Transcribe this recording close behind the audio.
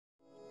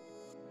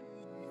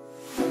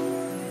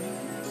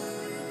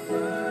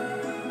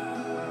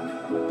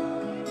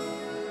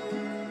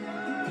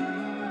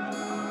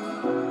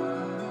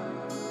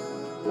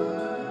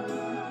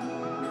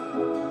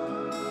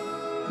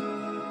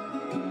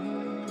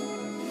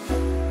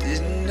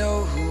Didn't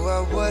know who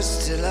I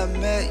was till I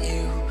met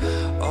you.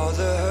 All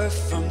the hurt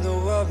from the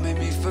world made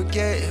me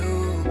forget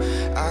who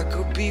I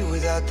could be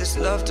without this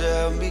love to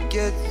help me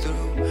get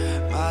through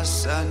my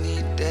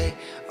sunny day.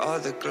 All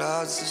the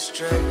clouds are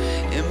straight.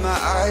 In my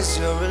eyes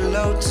you're a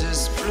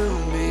lotus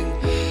blooming.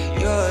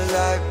 Your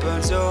light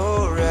burns a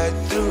hole right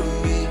through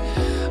me.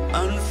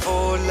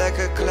 Unfold like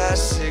a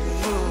classic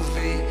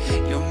movie.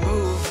 You're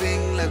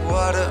moving like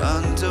water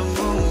under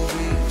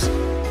moonbeams.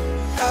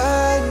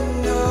 I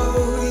know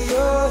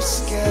you're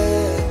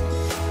scared,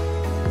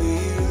 but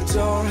you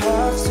don't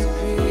have to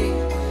be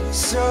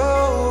so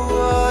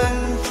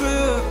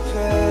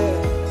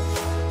unprepared.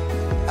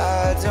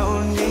 I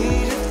don't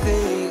need a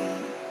thing.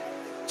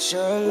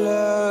 Your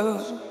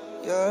love,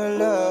 your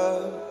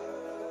love.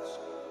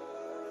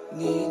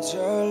 Need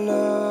your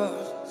love,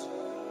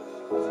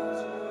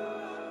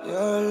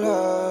 your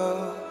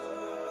love.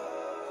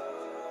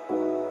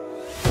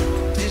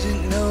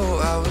 Didn't know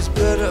I was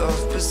better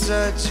off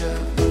beside you,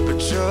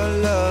 but your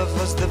love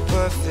was the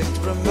perfect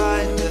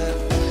reminder.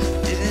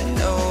 Didn't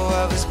know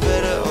I was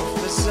better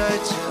off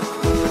beside you,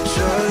 but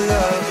your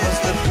love was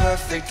the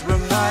perfect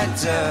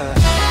reminder.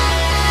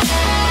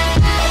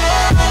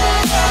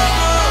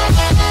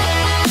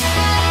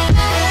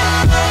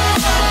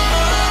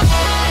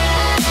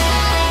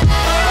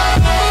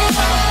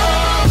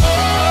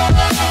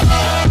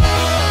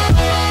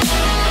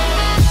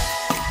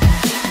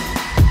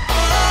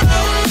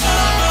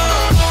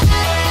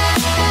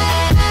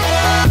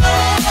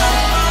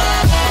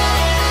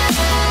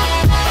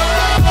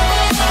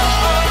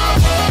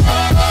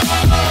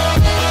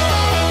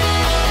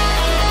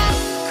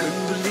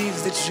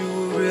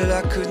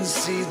 I couldn't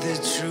see the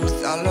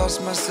truth. I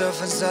lost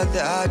myself inside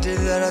the idea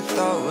that I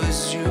thought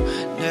was you.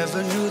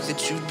 Never knew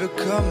that you'd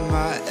become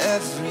my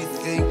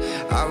everything.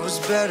 I was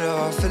better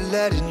off at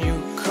letting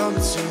you come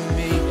to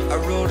me. I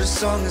wrote a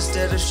song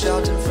instead of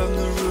shouting from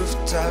the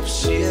rooftop.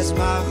 She has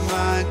my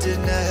mind in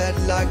her head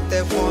like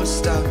that won't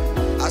stop.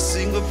 I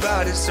sing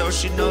about it so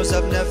she knows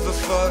I've never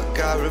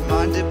forgot.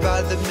 Reminded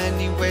by the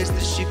many ways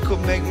that she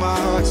could make my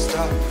heart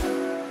stop.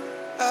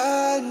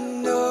 I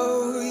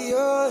know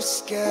you're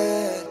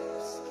scared,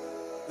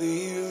 but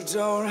you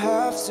don't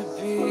have to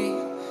be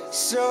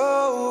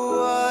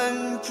so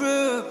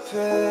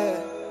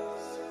unprepared.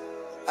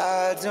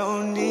 I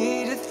don't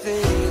need a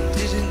thing.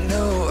 Didn't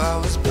know I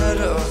was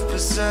better off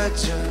beside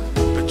you,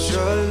 but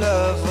your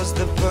love was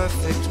the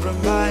perfect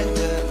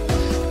reminder.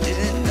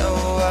 Didn't know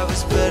I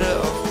was better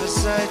off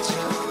beside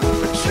you,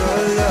 but your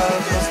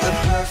love was